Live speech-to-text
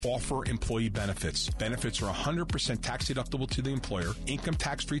Offer employee benefits. Benefits are 100% tax deductible to the employer, income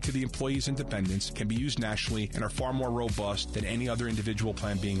tax free to the employees and dependents, can be used nationally, and are far more robust than any other individual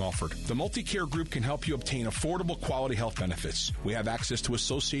plan being offered. The Multicare Group can help you obtain affordable quality health benefits. We have access to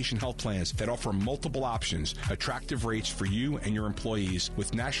association health plans that offer multiple options, attractive rates for you and your employees,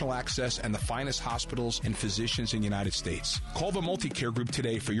 with national access and the finest hospitals and physicians in the United States. Call the Multicare Group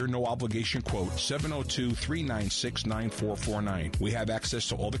today for your no obligation quote, 702-396-9449. We have access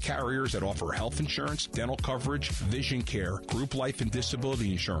to all the carriers that offer health insurance, dental coverage, vision care, group life and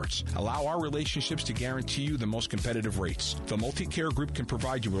disability insurance. Allow our relationships to guarantee you the most competitive rates. The Multicare Group can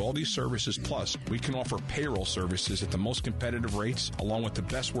provide you with all these services, plus we can offer payroll services at the most competitive rates, along with the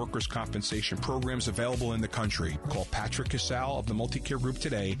best workers' compensation programs available in the country. Call Patrick Casal of the Multicare Group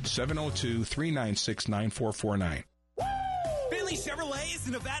today, 702-396-9449. Finley Chevrolet is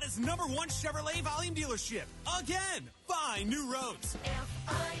Nevada's #1 Chevrolet volume dealership. Again, find new roads.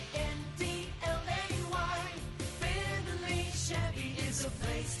 Findlay. Finley Chevy is a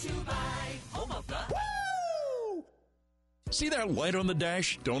place to buy. Home of the... See that light on the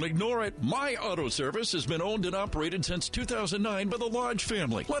dash? Don't ignore it. My Auto Service has been owned and operated since 2009 by the Lodge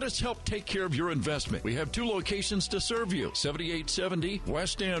family. Let us help take care of your investment. We have 2 locations to serve you, 7870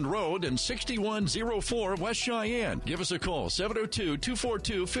 West End Road and 6104 West Cheyenne. Give us a call,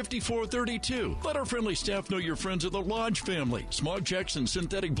 702-242-5432. Let our friendly staff know you're friends of the Lodge family. Smog checks and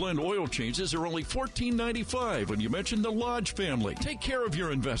synthetic blend oil changes are only $14.95 when you mention the Lodge family. Take care of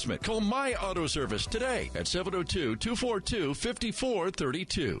your investment. Call My Auto Service today at 702-242-5432.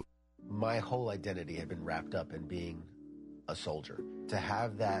 My whole identity had been wrapped up in being a soldier. To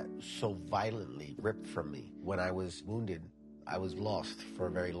have that so violently ripped from me when I was wounded, I was lost for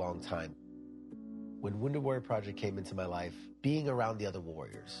a very long time. When Wounded Warrior Project came into my life, being around the other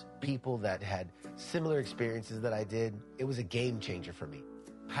warriors, people that had similar experiences that I did, it was a game changer for me.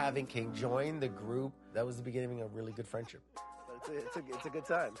 Having King join the group, that was the beginning of a really good friendship. It's a good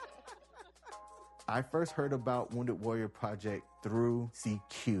time. I first heard about Wounded Warrior Project through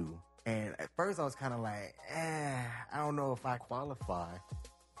CQ. And at first I was kind of like, I don't know if I qualify.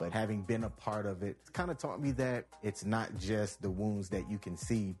 But having been a part of it, it's kind of taught me that it's not just the wounds that you can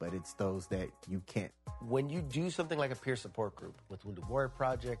see, but it's those that you can't. When you do something like a peer support group with Wounded Warrior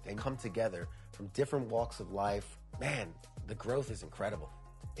Project and come together from different walks of life, man, the growth is incredible.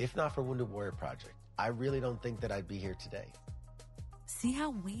 If not for Wounded Warrior Project, I really don't think that I'd be here today. See how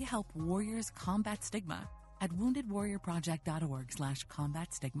we help warriors combat stigma at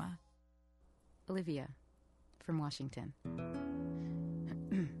woundedwarriorproject.org/combat stigma. Olivia from Washington.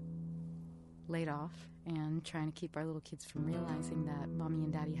 Laid off and trying to keep our little kids from realizing that mommy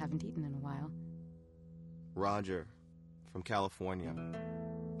and daddy haven't eaten in a while. Roger from California.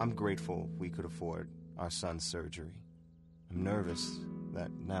 I'm grateful we could afford our son's surgery. I'm nervous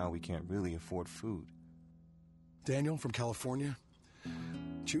that now we can't really afford food. Daniel from California.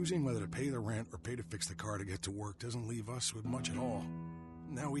 Choosing whether to pay the rent or pay to fix the car to get to work doesn't leave us with much at all.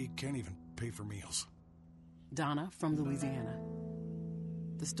 Now we can't even pay for meals. Donna from Louisiana.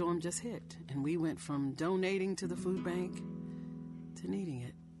 The storm just hit, and we went from donating to the food bank to needing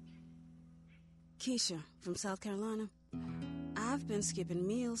it. Keisha from South Carolina. I've been skipping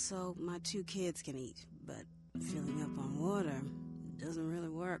meals so my 2 kids can eat, but filling up on water doesn't really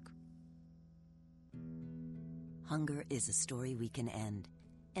work. Hunger is a story we can end.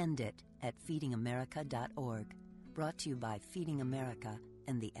 End it at feedingamerica.org. Brought to you by Feeding America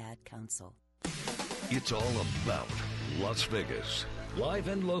and the Ad Council. It's all about Las Vegas. Live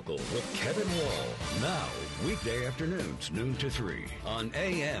and local with Kevin Wall. Now, weekday afternoons, noon to 3 on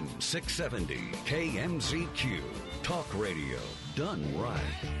AM 670 KMZQ. Talk radio done right.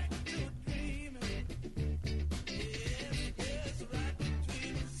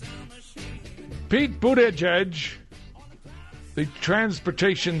 Pete Buttigieg, the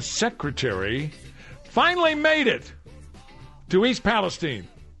transportation secretary, finally made it to East Palestine.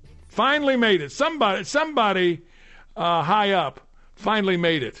 Finally made it. Somebody high up finally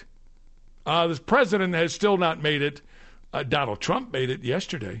made it. The president has still not made it. Donald Trump made it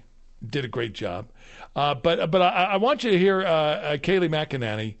yesterday. Did a great job. But I want you to hear Kayleigh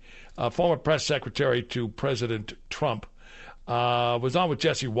McEnany, former press secretary to President Trump, was on with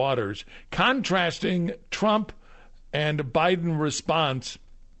Jesse Waters, contrasting Trump and Biden response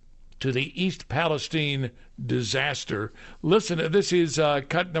to the East Palestine disaster. Listen, this is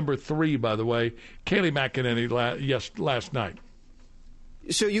cut number 3, by the way. Kayleigh McEnany last night.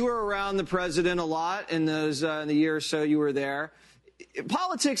 So you were around the president a lot in those in the year or so you were there.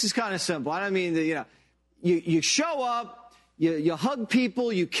 Politics is kind of simple. I don't mean that, you show up, you hug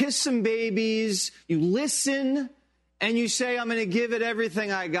people, you kiss some babies, you listen, and you say, I'm going to give it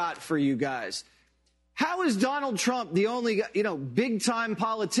everything I got for you guys. How is Donald Trump the only, big-time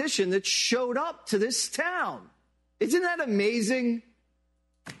politician that showed up to this town? Isn't that amazing?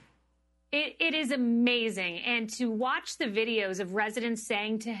 It is amazing. And to watch the videos of residents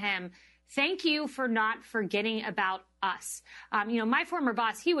saying to him, thank you for not forgetting about us. My former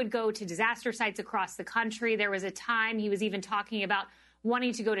boss, he would go to disaster sites across the country. There was a time he was even talking about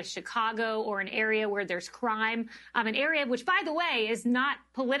wanting to go to Chicago or an area where there's crime, an area which, by the way, is not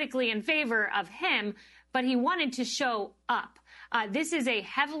politically in favor of him, but he wanted to show up. This is a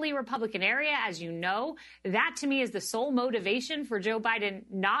heavily Republican area, as you know. That, to me, is the sole motivation for Joe Biden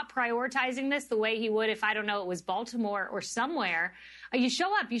not prioritizing this the way he would if, I don't know, it was Baltimore or somewhere. You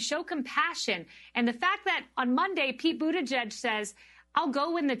show up, you show compassion. And the fact that on Monday, Pete Buttigieg says, I'll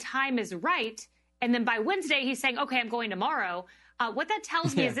go when the time is right. And then by Wednesday, he's saying, OK, I'm going tomorrow. What that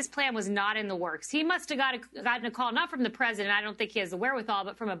tells me is this plan was not in the works. He must have gotten a call, not from the president. I don't think he has the wherewithal,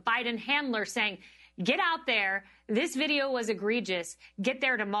 but from a Biden handler saying, get out there. This video was egregious. Get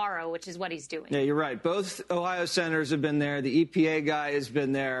there tomorrow, which is what he's doing. Yeah, you're right. Both Ohio senators have been there. The EPA guy has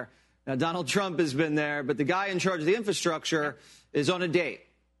been there. Now, Donald Trump has been there. But the guy in charge of the infrastructure is on a date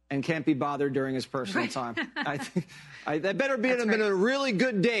and can't be bothered during his personal time. I think that better be in a really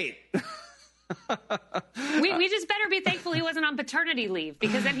good date. we just better be thankful he wasn't on paternity leave,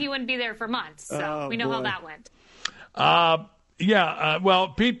 because then he wouldn't be there for months. So we know how that went. Well,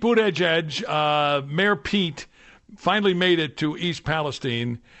 Pete Buttigieg, Mayor Pete, finally made it to East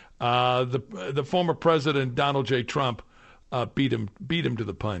Palestine. The former president, Donald J. Trump, beat him to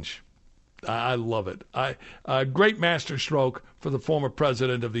the punch. I love it. Great masterstroke for the former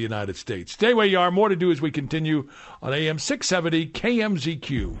president of the United States. Stay where you are. More to do as we continue on AM 670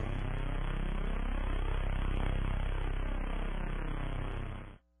 KMZQ.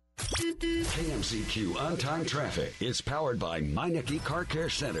 KMZQ On-Time Traffic is powered by Meineke Car Care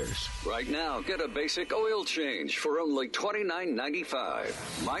Centers. Right now, get a basic oil change for only $29.95.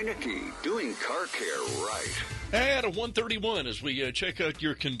 Meineke, doing car care right. At a 131, as we check out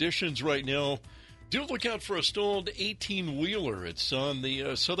your conditions right now, do look out for a stalled 18-wheeler. It's on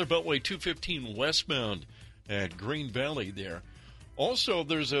the Southern Beltway 215 westbound at Green Valley there. Also,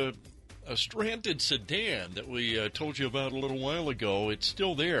 there's a stranded sedan that we told you about a little while ago. It's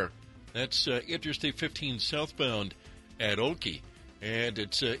still there. That's Interstate 15 southbound at Oakey. And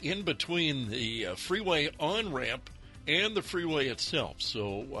it's in between the freeway on-ramp and the freeway itself.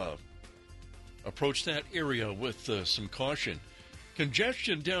 So approach that area with some caution.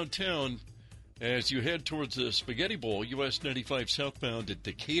 Congestion downtown as you head towards the Spaghetti Bowl, US 95 southbound at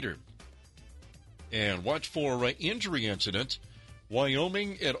Decatur. And watch for injury incidents.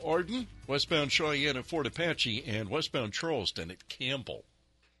 Wyoming at Arden, westbound Cheyenne at Fort Apache, and westbound Charleston at Campbell.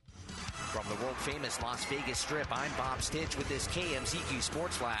 From the world-famous Las Vegas Strip, I'm Bob Stitch with this KMZQ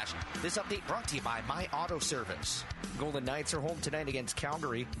Sports Flash. This update brought to you by My Auto Service. Golden Knights are home tonight against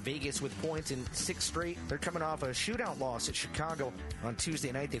Calgary. Vegas with points in 6 straight. They're coming off a shootout loss at Chicago. On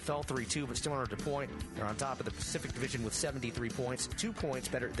Tuesday night, they fell 3-2, but still under a point. They're on top of the Pacific Division with 73 points, 2 points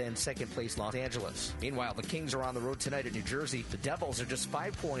better than second-place Los Angeles. Meanwhile, the Kings are on the road tonight at New Jersey. The Devils are just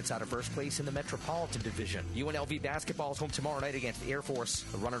 5 points out of first place in the Metropolitan Division. UNLV basketball is home tomorrow night against the Air Force.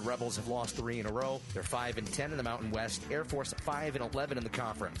 The Running Rebels have lost 3 in a row. They're 5-10 in the Mountain West. Air Force 5-11 in the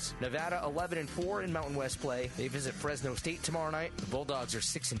conference. Nevada 11-4 in Mountain West play. They visit Fresno State tomorrow night. The Bulldogs are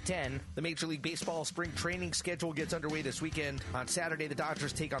 6-10. The Major League Baseball spring training schedule gets underway this weekend. On Saturday, the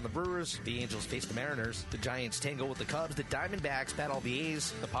Dodgers take on the Brewers. The Angels face the Mariners. The Giants tangle with the Cubs. The Diamondbacks battle the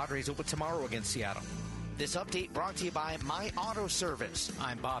A's. The Padres open tomorrow against Seattle. This update brought to you by My Auto Service.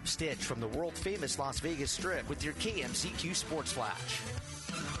 I'm Bob Stitch from the world-famous Las Vegas Strip with your KMZQ Sports Flash.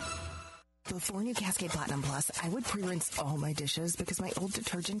 Before new Cascade Platinum Plus, I would pre-rinse all my dishes because my old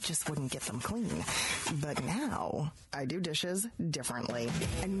detergent just wouldn't get them clean. But now, I do dishes differently.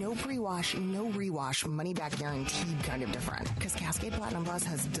 And no pre-wash, no rewash, money-back guaranteed kind of different. Because Cascade Platinum Plus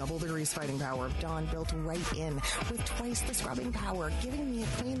has double the grease fighting power of Dawn built right in, with twice the scrubbing power, giving me a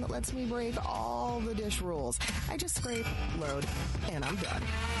clean that lets me break all the dish rules. I just scrape, load, and I'm done.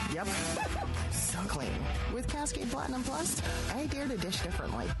 Yep. So clean. With Cascade Platinum Plus, I dare to dish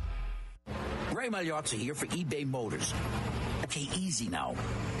differently. Ray Magliozzi here for eBay Motors. Okay, easy now.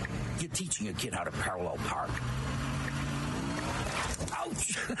 You're teaching your kid how to parallel park.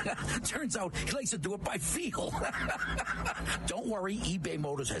 Ouch! Turns out he likes to do it by feel. Don't worry, eBay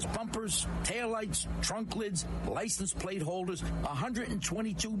Motors has bumpers, taillights, trunk lids, license plate holders,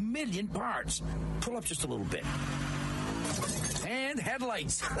 122 million parts. Pull up just a little bit. And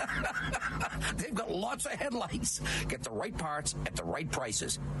headlights. They've got lots of headlights. Get the right parts at the right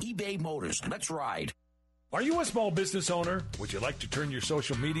prices. eBay Motors. Let's ride. Are you a small business owner? Would you like to turn your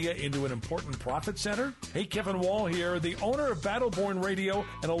social media into an important profit center? Hey, Kevin Wall here, the owner of Battleborn Radio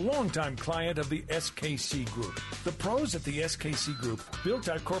and a longtime client of the SKC Group. The pros at the SKC Group built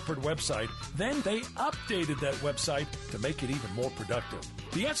our corporate website, then they updated that website to make it even more productive.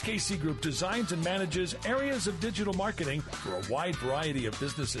 The SKC Group designs and manages areas of digital marketing for a wide variety of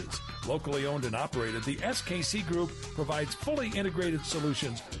businesses. Locally owned and operated, the SKC Group provides fully integrated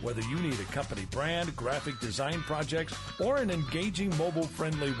solutions, whether you need a company brand, graphic design projects, or an engaging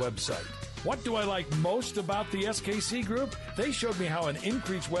mobile-friendly website. What do I like most about the SKC Group? They showed me how an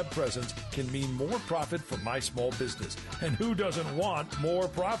increased web presence can mean more profit for my small business. And who doesn't want more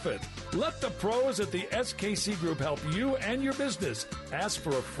profit? Let the pros at the SKC Group help you and your business. Ask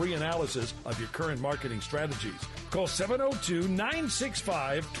for a free analysis of your current marketing strategies. Call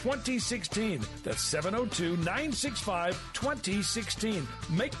 702-965-2016. That's 702-965-2016.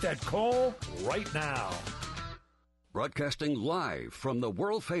 Make that call right now. Broadcasting live from the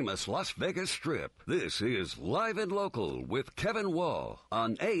world-famous Las Vegas Strip, this is Live and Local with Kevin Wall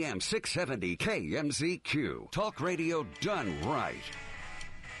on AM 670 KMZQ. Talk radio done right.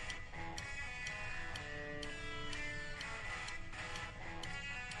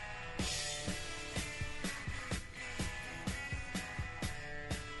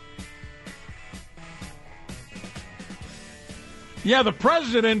 Yeah, the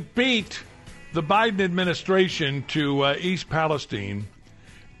president beat the Biden administration to East Palestine.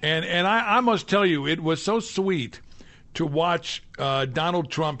 And I must tell you, it was so sweet to watch Donald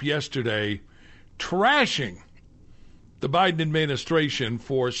Trump yesterday trashing the Biden administration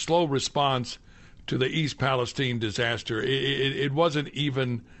for slow response to the East Palestine disaster. It wasn't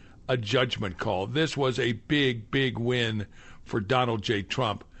even a judgment call. This was a big, big win for Donald J.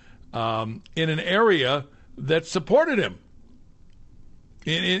 Trump in an area that supported him.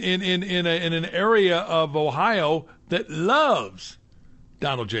 In an area of Ohio that loves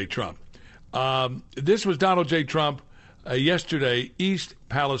Donald J. Trump. This was Donald J. Trump yesterday, East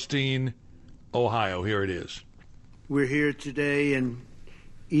Palestine, Ohio. Here it is. We're here today in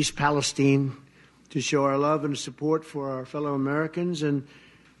East Palestine to show our love and support for our fellow Americans in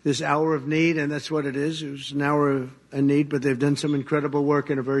this hour of need, and that's what it is. It was an hour of need, but they've done some incredible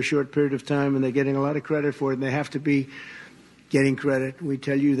work in a very short period of time, and they're getting a lot of credit for it, and they have to be getting credit. We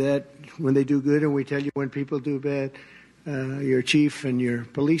tell you that when they do good, and we tell you when people do bad. Your chief and your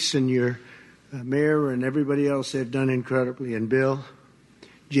police and your mayor and everybody else have done incredibly. And Bill,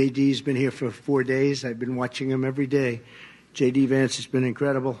 J.D.'s been here for 4 days. I've been watching him every day. J.D. Vance has been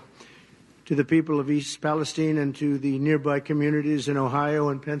incredible. To the people of East Palestine and to the nearby communities in Ohio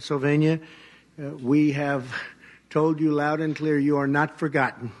and Pennsylvania, we have told you loud and clear, you are not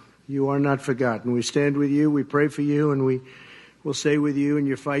forgotten. You are not forgotten. We stand with you, we pray for you, and we will stay with you in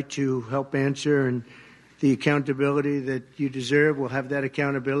your fight to help answer, and the accountability that you deserve. We'll have that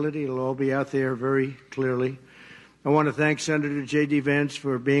accountability. It'll all be out there very clearly. I want to thank Senator J.D. Vance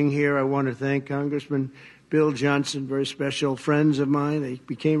for being here. I want to thank Congressman Bill Johnson, very special friends of mine. They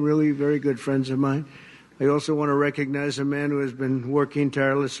became really very good friends of mine. I also want to recognize a man who has been working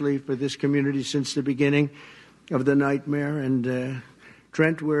tirelessly for this community since the beginning of the nightmare. And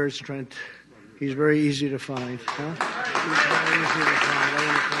Trent, where is Trent? He's very easy to find. Huh? He's very easy to find. I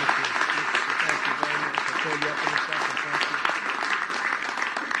want to thank you. Thank you very much. I'll call you up in a second.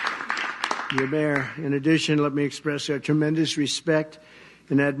 Thank you. Your Mayor, in addition, let me express our tremendous respect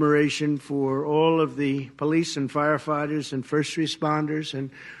and admiration for all of the police and firefighters and first responders, and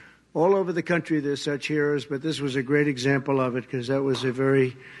all over the country there's such heroes, but this was a great example of it because that was a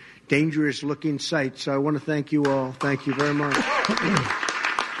very dangerous looking sight. So I want to thank you all. Thank you very much. Thank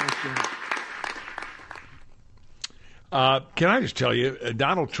you. Can I just tell you,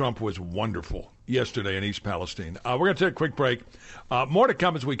 Donald Trump was wonderful yesterday in East Palestine. We're going to take a quick break. More to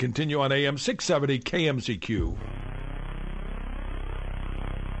come as we continue on AM 670 KMZQ.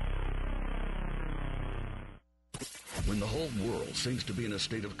 When the whole world seems to be in a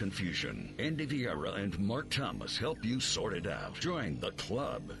state of confusion, Andy Vieira and Mark Thomas help you sort it out. Join the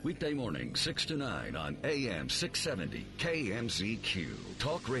club. Weekday morning, 6 to 9 on AM 670 KMZQ.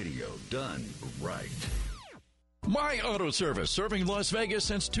 Talk radio done right. My Auto Service, serving Las Vegas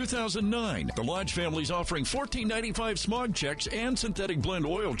since 2009. The Lodge family's offering $14.95 smog checks and synthetic blend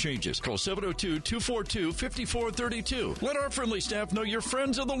oil changes. Call 702-242-5432. Let our friendly staff know you're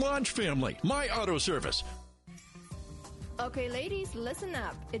friends of the Lodge family. My Auto Service. Okay, ladies, listen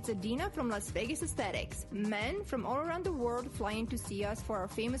up. It's Adina from Las Vegas Aesthetics. Men from all around the world flying to see us for our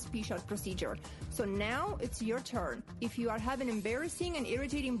famous P-shot procedure. So now it's your turn. If you are having embarrassing and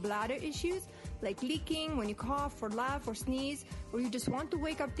irritating bladder issues, like leaking when you cough or laugh or sneeze, or you just want to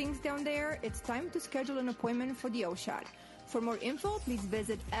wake up things down there, it's time to schedule an appointment for the O-Shot. For more info, please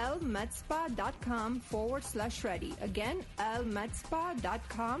visit lmedspa.com/ready. Again,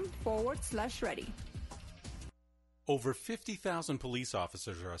 lmedspa.com/ready. Over 50,000 police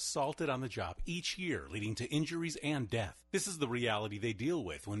officers are assaulted on the job each year, leading to injuries and death. This is the reality they deal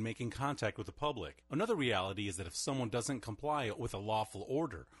with when making contact with the public. Another reality is that if someone doesn't comply with a lawful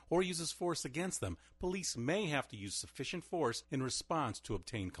order or uses force against them, police may have to use sufficient force in response to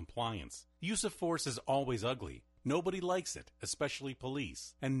obtain compliance. Use of force is always ugly. Nobody likes it, especially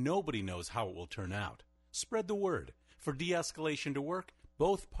police, and nobody knows how it will turn out. Spread the word. For de-escalation to work,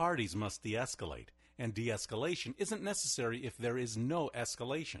 both parties must de-escalate. And de-escalation isn't necessary if there is no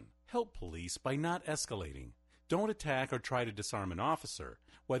escalation. Help police by not escalating. Don't attack or try to disarm an officer,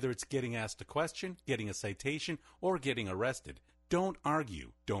 whether it's getting asked a question, getting a citation, or getting arrested. Don't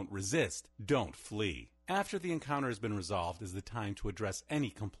argue, don't resist, don't flee. After the encounter has been resolved is the time to address any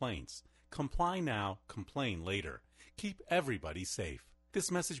complaints. Comply now, complain later. Keep everybody safe. This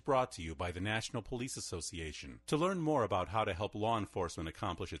message brought to you by the National Police Association. To learn more about how to help law enforcement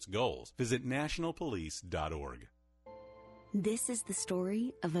accomplish its goals, visit nationalpolice.org. This is the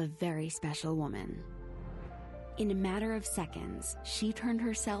story of a very special woman. In a matter of seconds, she turned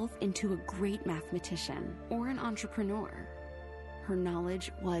herself into a great mathematician or an entrepreneur. Her knowledge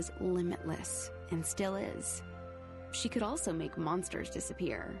was limitless and still is. She could also make monsters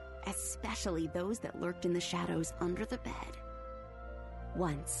disappear, especially those that lurked in the shadows under the bed.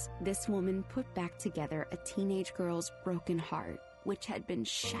 Once, this woman put back together a teenage girl's broken heart, which had been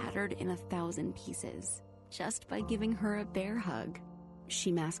shattered in 1,000 pieces, just by giving her a bear hug. She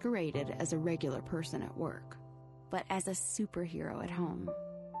masqueraded as a regular person at work, but as a superhero at home.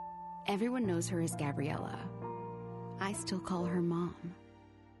 Everyone knows her as Gabriella. I still call her Mom.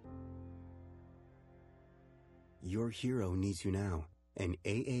 Your hero needs you now, and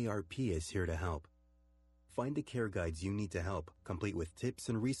AARP is here to help. Find the care guides you need to help, complete with tips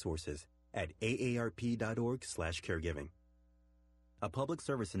and resources at aarp.org/caregiving. A public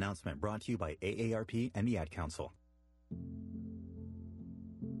service announcement brought to you by AARP and the Ad Council.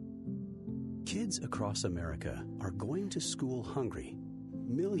 Kids across America are going to school hungry.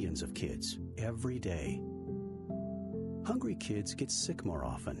 Millions of kids every day. Hungry kids get sick more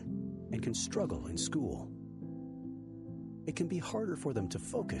often and can struggle in school. It can be harder for them to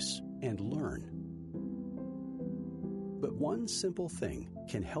focus and learn. But one simple thing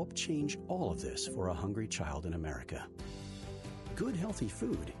can help change all of this for a hungry child in America. Good, healthy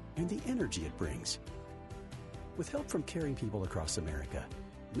food and the energy it brings. With help from caring people across America,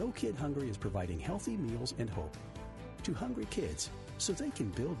 No Kid Hungry is providing healthy meals and hope to hungry kids so they can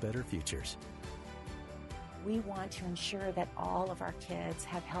build better futures. We want to ensure that all of our kids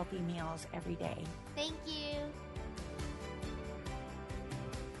have healthy meals every day. Thank you.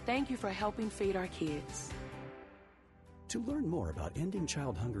 Thank you for helping feed our kids. To learn more about ending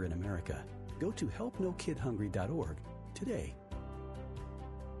child hunger in America, go to helpnokidhungry.org today.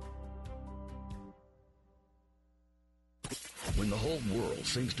 When the whole world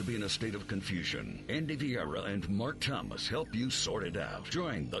seems to be in a state of confusion, Andy Vieira and Mark Thomas help you sort it out.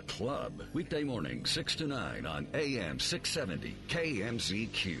 Join the club. Weekday morning, 6 to 9 on AM 670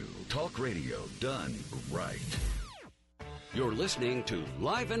 KMZQ. Talk radio done right. You're listening to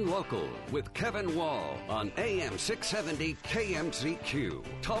Live and Local with Kevin Wall on AM 670 KMZQ.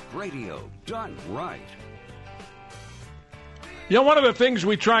 Talk radio done right. You know, one of the things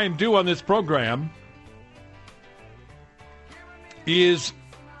we try and do on this program is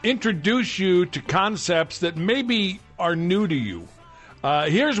introduce you to concepts that maybe are new to you.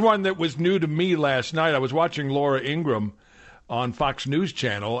 Here's one that was new to me last night. I was watching Laura Ingraham on Fox News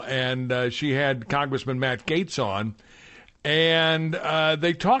Channel, and she had Congressman Matt Gaetz on, and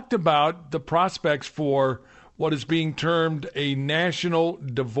they talked about the prospects for what is being termed a national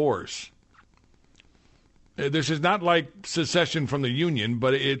divorce. This is not like secession from the Union,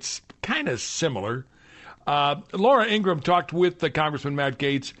 but it's kind of similar. Laura Ingraham talked with the Congressman Matt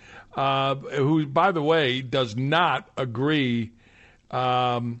Gaetz, who, by the way, does not agree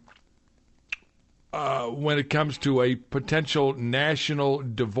when it comes to a potential national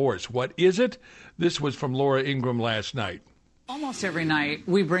divorce. What is it? This was from Laura Ingraham last night. Almost every night,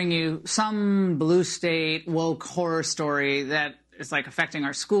 we bring you some blue state woke horror story that is like affecting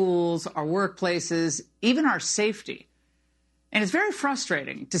our schools, our workplaces, even our safety. And it's very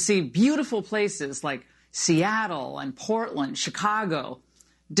frustrating to see beautiful places like Seattle and Portland, Chicago,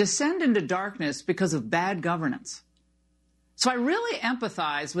 descend into darkness because of bad governance. So I really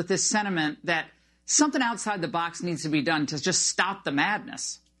empathize with this sentiment that something outside the box needs to be done to just stop the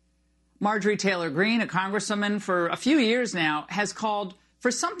madness. Marjorie Taylor Greene, a congresswoman for a few years now, has called for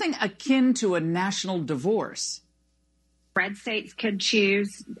something akin to a national divorce. Red states could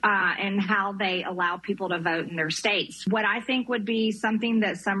choose and how they allow people to vote in their states. What I think would be something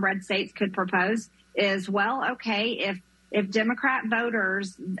that some red states could propose is, well, okay, if Democrat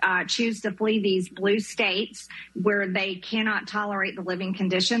voters choose to flee these blue states where they cannot tolerate the living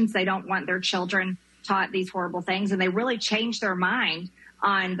conditions, they don't want their children taught these horrible things, and they really change their mind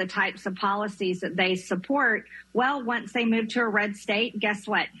on the types of policies that they support, well, once they move to a red state, guess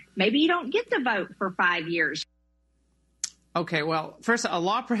what? Maybe you don't get to vote for 5 years. Okay, well, first, a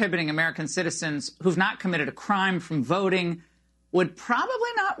law prohibiting American citizens who've not committed a crime from voting would probably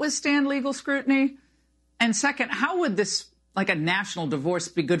not withstand legal scrutiny. And second, how would this, like a national divorce,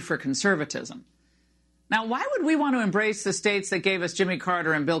 be good for conservatism? Now, why would we want to embrace the states that gave us Jimmy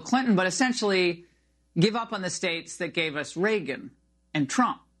Carter and Bill Clinton, but essentially give up on the states that gave us Reagan and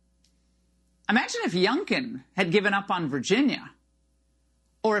Trump? Imagine if Youngkin had given up on Virginia,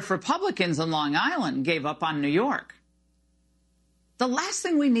 or if Republicans on Long Island gave up on New York. The last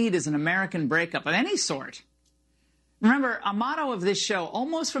thing we need is an American breakup of any sort. Remember, a motto of this show,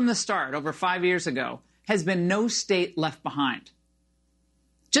 almost from the start, over 5 years ago, has been no state left behind.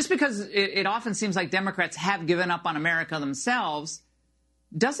 Just because it often seems like Democrats have given up on America themselves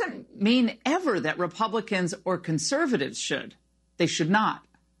doesn't mean ever that Republicans or conservatives should. They should not.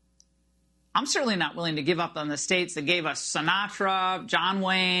 I'm certainly not willing to give up on the states that gave us Sinatra, John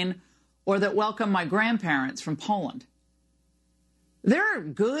Wayne, or that welcomed my grandparents from Poland. There are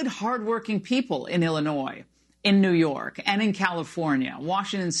good, hardworking people in Illinois, in New York, and in California,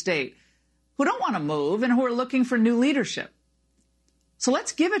 Washington State, who don't want to move and who are looking for new leadership. So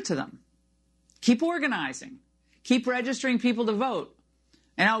let's give it to them. Keep organizing. Keep registering people to vote.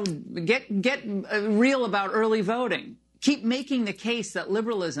 And get real about early voting. Keep making the case that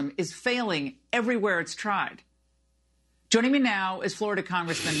liberalism is failing everywhere it's tried. Joining me now is Florida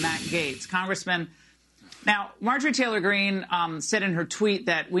Congressman Matt Gaetz. Congressman, now, Marjorie Taylor Greene said in her tweet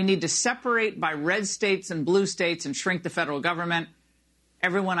that we need to separate by red states and blue states and shrink the federal government.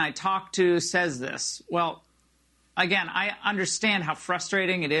 Everyone I talk to says this. Well, again, I understand how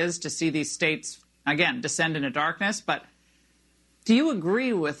frustrating it is to see these states, again, descend into darkness. But do you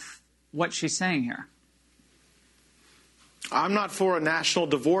agree with what she's saying here? I'm not for a national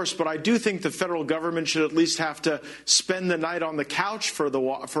divorce, but I do think the federal government should at least have to spend the night on the couch for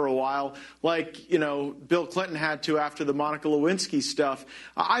a while, like, Bill Clinton had to after the Monica Lewinsky stuff.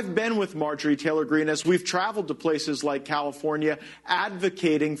 I've been with Marjorie Taylor Greene as we've traveled to places like California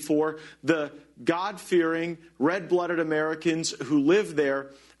advocating for the God-fearing, red-blooded Americans who live there.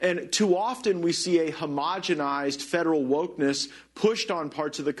 And too often we see a homogenized federal wokeness pushed on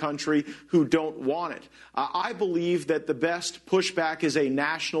parts of the country who don't want it. I believe that the best pushback is a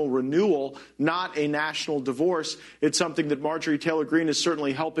national renewal, not a national divorce. It's something that Marjorie Taylor Greene is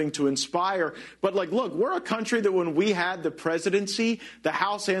certainly helping to inspire. But look, we're a country that when we had the presidency, the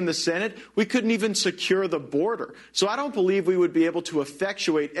House and the Senate, we couldn't even secure the border. So I don't believe we would be able to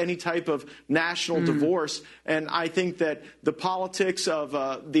effectuate any type of national divorce. And I think that the politics of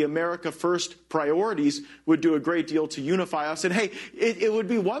the America First priorities would do a great deal to unify us. And hey, it would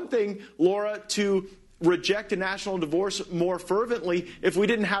be one thing, Laura, to reject a national divorce more fervently if we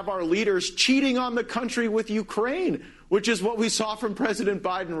didn't have our leaders cheating on the country with Ukraine, which is what we saw from President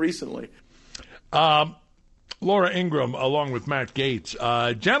Biden recently. Laura Ingraham, along with Matt Gaetz.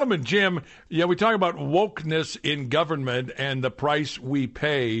 Gentleman Jim, we talk about wokeness in government and the price we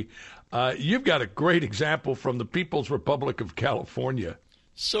pay. You've got a great example from the People's Republic of California.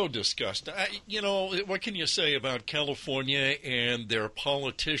 So disgusting. What can you say about California and their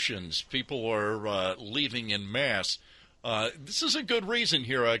politicians? People are leaving en masse. This is a good reason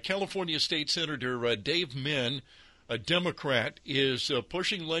here. California State Senator Dave Min, a Democrat, is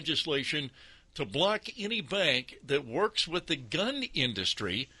pushing legislation to block any bank that works with the gun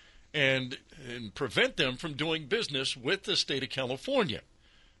industry and prevent them from doing business with the state of California.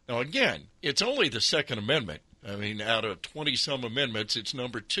 Now, again, it's only the Second Amendment. I mean, out of 20-some amendments, it's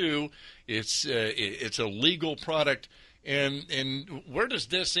number 2. It's a legal product. And where does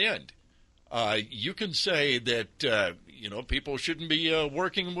this end? You can say that, people shouldn't be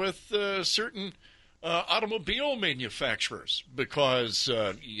working with certain automobile manufacturers because,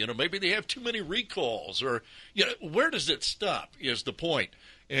 maybe they have too many recalls or, where does it stop is the point.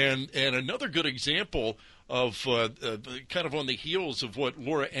 And another good example of kind of on the heels of what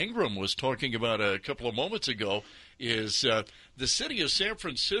Laura Ingraham was talking about a couple of moments ago is the city of San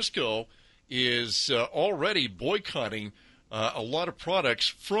Francisco is already boycotting a lot of products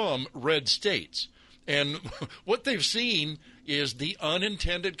from red states. And what they've seen is the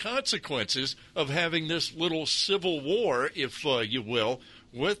unintended consequences of having this little civil war, if you will,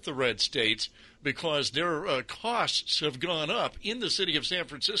 with the red states, because their costs have gone up in the city of San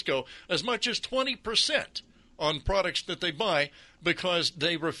Francisco as much as 20% on products that they buy, because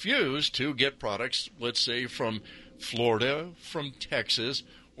they refuse to get products, let's say, from Florida, from Texas,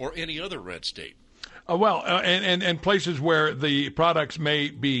 or any other red state. And places where the products may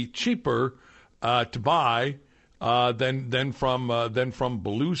be cheaper to buy than from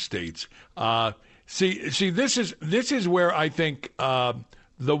blue states. See, this is where I think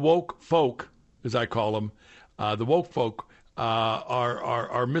the woke folk, as I call them, the woke folk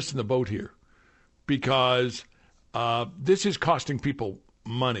are missing the boat here, because this is costing people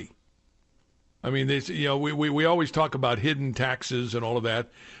money. I mean, this, we always talk about hidden taxes and all of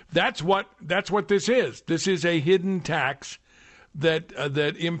that. That's what this is. This is a hidden tax that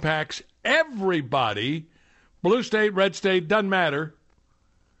impacts everybody. Blue state, red state, doesn't matter.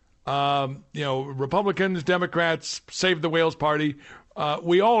 Republicans, Democrats, Save the Whales Party.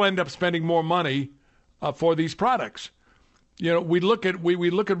 We all end up spending more money for these products. We look at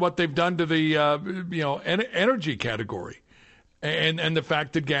what they've done to the energy category, and the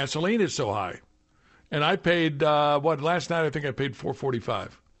fact that gasoline is so high. And I paid last night I think I paid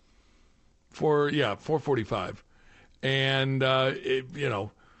 $4.45. $4.45. And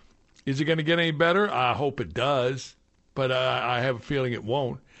is it going to get any better? I hope it does, but I have a feeling it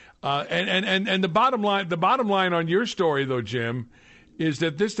won't. And the bottom line on your story, though, Jim, is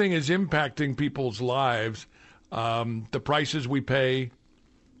that this thing is impacting people's lives, the prices we pay,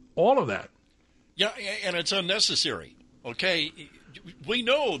 all of that. Yeah, and it's unnecessary. Okay, we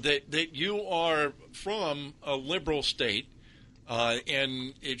know that you are from a liberal state,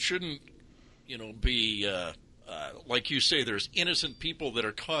 and it shouldn't, be like you say. There's innocent people that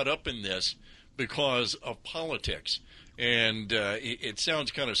are caught up in this because of politics, and it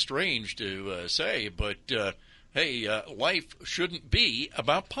sounds kind of strange to say, but hey, life shouldn't be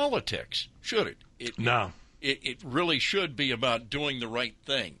about politics, should it? No. It really should be about doing the right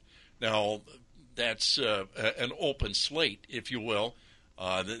thing. Now, that's an open slate, if you will.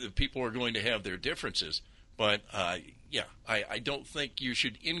 The people are going to have their differences. But, I don't think you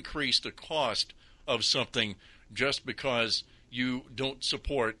should increase the cost of something just because you don't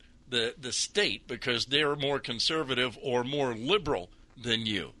support the state because they're more conservative or more liberal than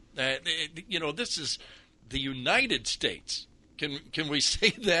you. This is the United States. Can we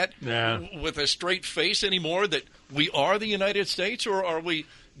say that with a straight face anymore, that we are the United States, or are we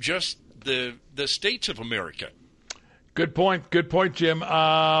just the states of America? Good point, Jim.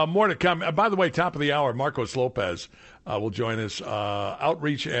 More to come. By the way, top of the hour, Marcos Lopez will join us,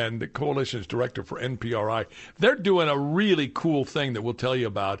 Outreach and Coalitions Director for NPRI. They're doing a really cool thing that we'll tell you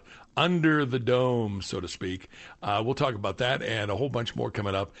about under the dome, so to speak. We'll talk about that and a whole bunch more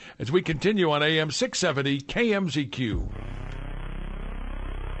coming up as we continue on AM 670 KMZQ.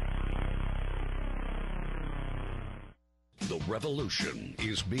 The revolution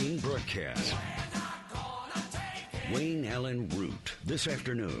is being broadcast. Wayne Allen Root, this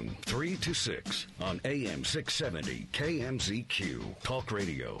afternoon, 3 to 6 on AM 670 KMZQ. Talk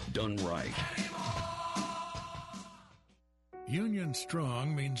radio done right. Union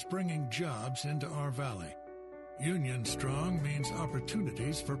Strong means bringing jobs into our valley. Union Strong means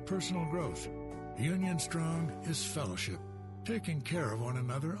opportunities for personal growth. Union Strong is fellowship, taking care of one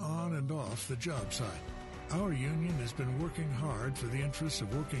another on and off the job site. Our union has been working hard for the interests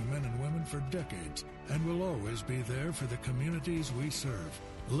of working men and women for decades and will always be there for the communities we serve.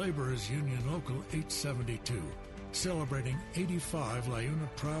 Laborers Union Local 872, celebrating 85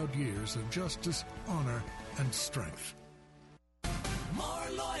 LiUNA proud years of justice, honor, and strength. More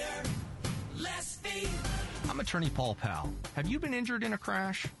lawyer, less fee. I'm attorney Paul Powell. Have you been injured in a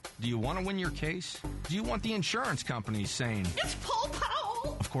crash? Do you want to win your case? Do you want the insurance companies saying, "It's Paul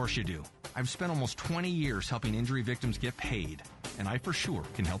Powell"? Of course you do. I've spent almost 20 years helping injury victims get paid, and I for sure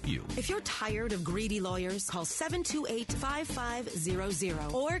can help you. If you're tired of greedy lawyers, call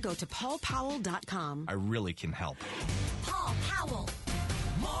 728-5500 or go to paulpowell.com. I really can help. Paul Powell.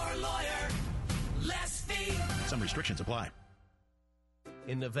 More lawyer, less fee. Some restrictions apply.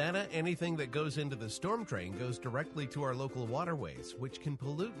 In Nevada, anything that goes into the storm drain goes directly to our local waterways, which can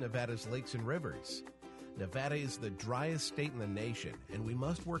pollute Nevada's lakes and rivers. Nevada is the driest state in the nation, and we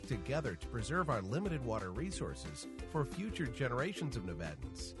must work together to preserve our limited water resources for future generations of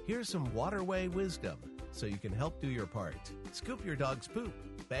Nevadans. Here's some waterway wisdom so you can help do your part. Scoop your dog's poop,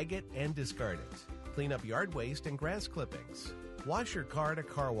 bag it, and discard it. Clean up yard waste and grass clippings. Wash your car at a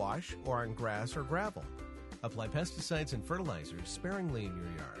car wash or on grass or gravel. Apply pesticides and fertilizers sparingly in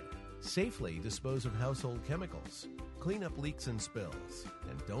your yard. Safely dispose of household chemicals. Clean up leaks and spills.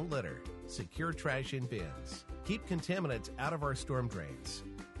 And don't litter. Secure trash in bins. Keep contaminants out of our storm drains.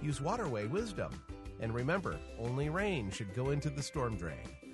 Use waterway wisdom. And remember, only rain should go into the storm drain.